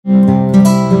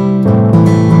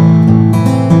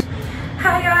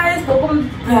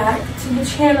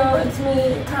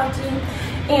me Tati,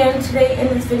 and today in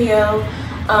this video,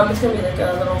 it's gonna be like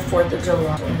a little 4th of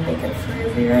July makeup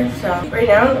for you guys. So right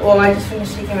now, well, I just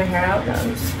finished taking my hair out. Now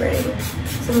I'm spraying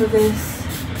some of this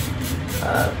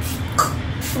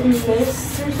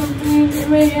mist or something in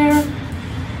my hair,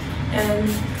 and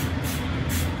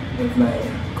with my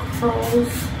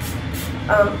curls,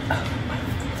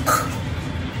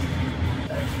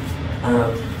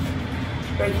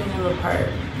 breaking them apart,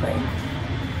 like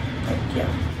yeah.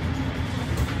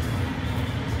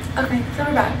 Okay, so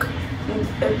we're back.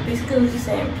 It basically looks the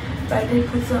same, but I did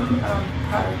put some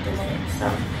product in it. So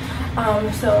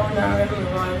now we're gonna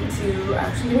move on to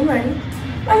actually getting ready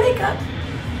my makeup.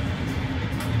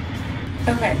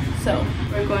 Okay, so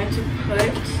we're going to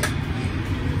put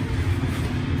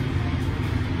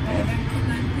whatever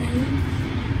clip in.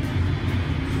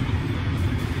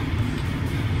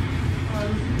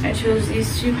 I chose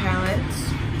these two palettes.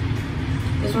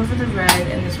 This one for the red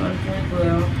and this one for the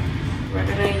blue. We're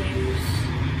gonna use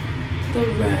the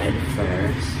red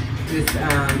first. This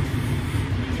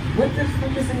what the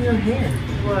fuck is in your hair?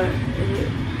 What is it?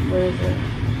 What is it?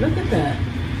 Look at that.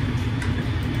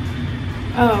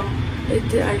 Oh, it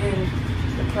did. I didn't.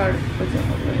 The product wasn't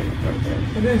all the way appropriate.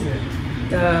 What is it?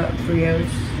 The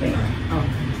brioche thing. Oh.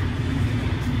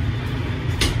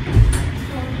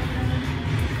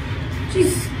 She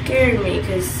scared me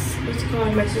because what's it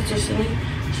called? My sister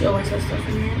she always has stuff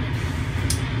in here.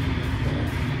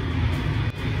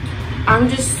 I'm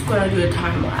just gonna do a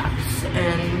time lapse,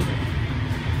 and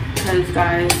because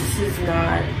guys, this is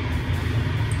not.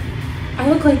 I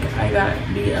look like I got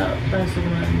beat up by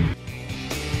someone.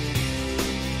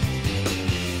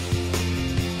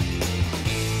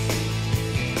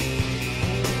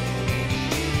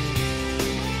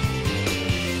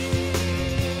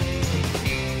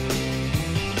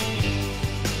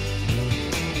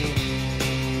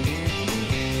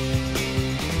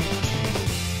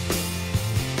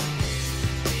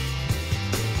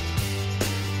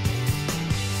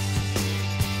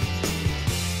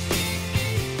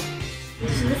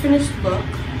 This is the finished look.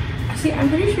 See, I'm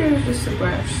pretty sure it was just a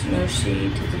brush, no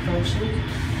shade to the brushes,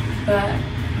 but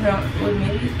no, well,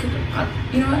 maybe it could,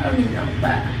 you know what, I don't even know,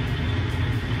 but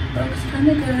looks kind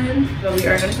of good. But we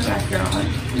are going to put mascara on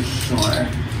for sure.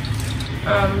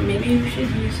 Maybe we should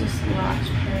use this last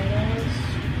paradise.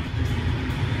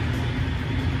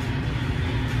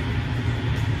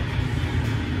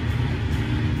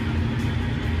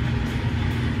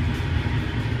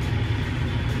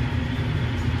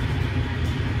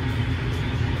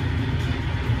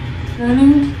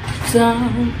 Running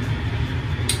down.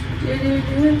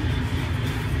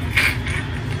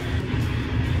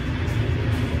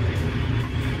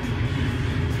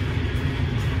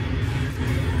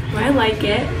 I like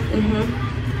it.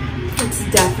 It's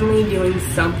definitely doing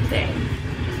something. I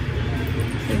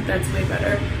think that's way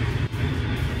better.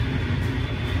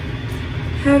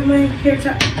 Have my hair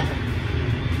tie.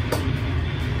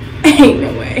 Ain't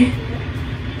no way.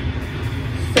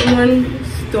 Someone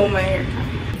stole my hair tie.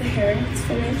 The hair is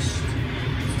finished.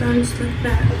 Starting to look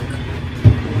back.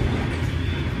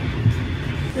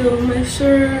 Fill my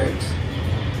shirt,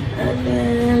 and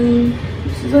then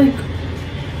this is like.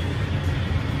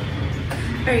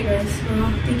 Alright guys,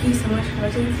 well, thank you so much for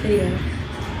watching this video.